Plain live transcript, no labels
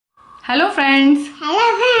Hello friends. Hello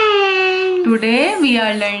friends. Today we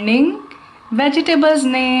are learning vegetables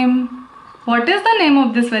name. What is the name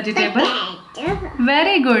of this vegetable? Potato.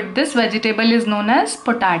 Very good. This vegetable is known as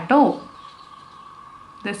potato.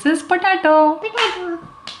 This is potato. Potato.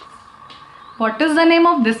 What is the name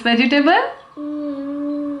of this vegetable?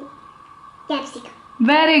 Capsicum.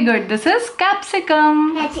 Very good. This is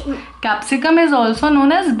capsicum. Capsicum. Capsicum is also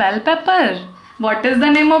known as bell pepper. What is the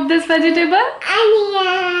name of this vegetable?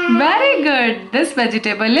 Onion. Very good. This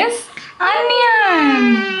vegetable is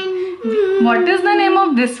onion. What is the name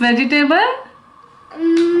of this vegetable?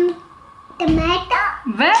 Tomato.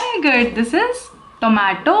 Very good. This is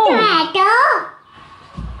tomato. Tomato.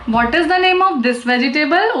 What is the name of this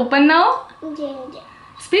vegetable? Open now. Ginger.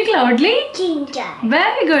 Speak loudly. Ginger.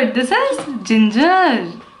 Very good. This is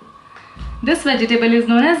ginger. This vegetable is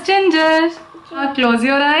known as ginger. Now close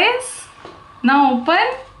your eyes. Now open.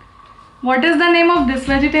 What is the name of this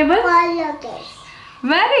vegetable? Colocas.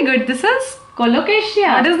 Very good. This is colocasia.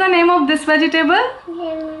 What is the name of this vegetable?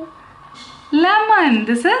 Lemon. Lemon.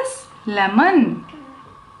 This is lemon.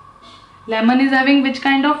 Lemon is having which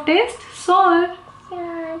kind of taste? Sour.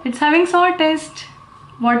 It's having sour taste.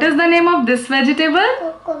 What is the name of this vegetable?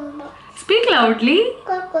 Cucumber. Speak loudly.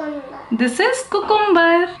 Cucumber. This is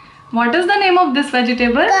cucumber. What is the name of this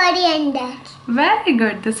vegetable? Coriander. Very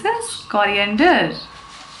good. This is coriander.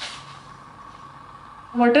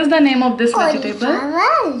 What is the name of this vegetable?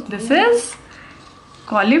 Cauliflower. This is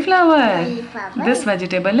cauliflower. Cauliflower. This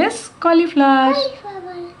vegetable is cauliflower.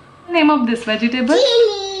 Cauliflower. Name of this vegetable?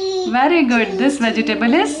 Chili. Very good. This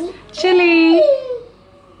vegetable is chili.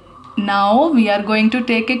 Now we are going to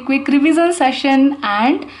take a quick revision session,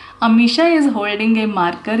 and Amisha is holding a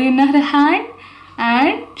marker in her hand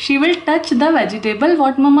and she will touch the vegetable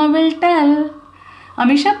what Mama will tell.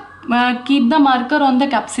 Amisha, keep the marker on the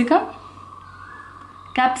capsicum.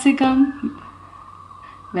 Capsicum.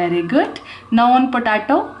 Very good. Now on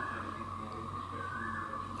potato.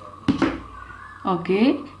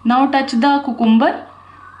 Okay. Now touch the cucumber.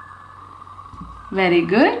 Very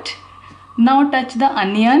good. Now touch the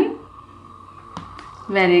onion.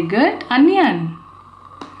 Very good. Onion.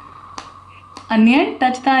 Onion.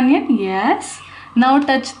 Touch the onion. Yes. Now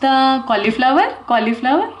touch the cauliflower.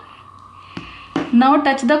 Cauliflower. Now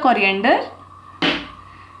touch the coriander.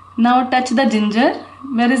 Now touch the ginger.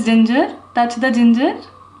 Where is ginger? Touch the ginger.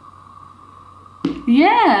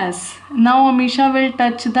 Yes. Now Amisha will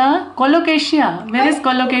touch the colocasia. Where is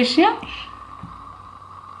colocasia?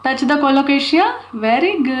 Touch the colocasia.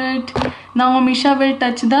 Very good. Now Amisha will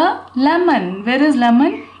touch the lemon. Where is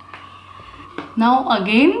lemon? Now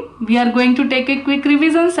again we are going to take a quick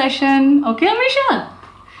revision session. Okay, Amisha?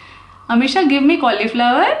 Amisha, give me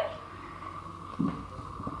cauliflower.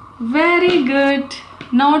 Very good.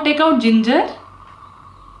 Now take out ginger.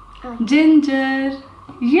 Ginger.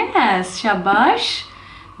 Yes, shabash.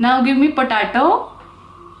 Now give me potato.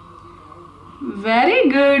 Very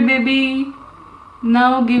good, baby.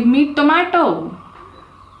 Now give me tomato.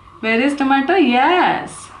 Where is tomato?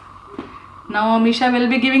 Yes. Now Amisha will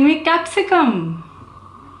be giving me capsicum.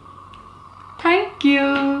 Thank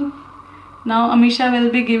you. Now Amisha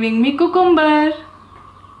will be giving me cucumber.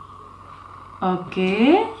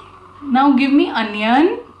 Okay. Now give me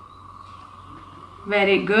onion.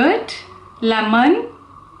 Very good. Lemon.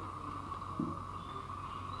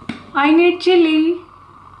 I need chili.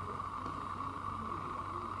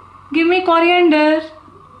 Give me coriander.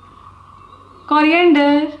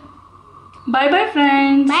 Coriander. Bye bye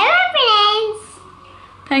friends. Bye bye friends.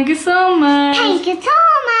 Thank you so much. Thank you so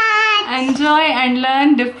much. Enjoy and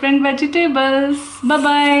learn different vegetables. Bye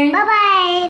bye. Bye bye.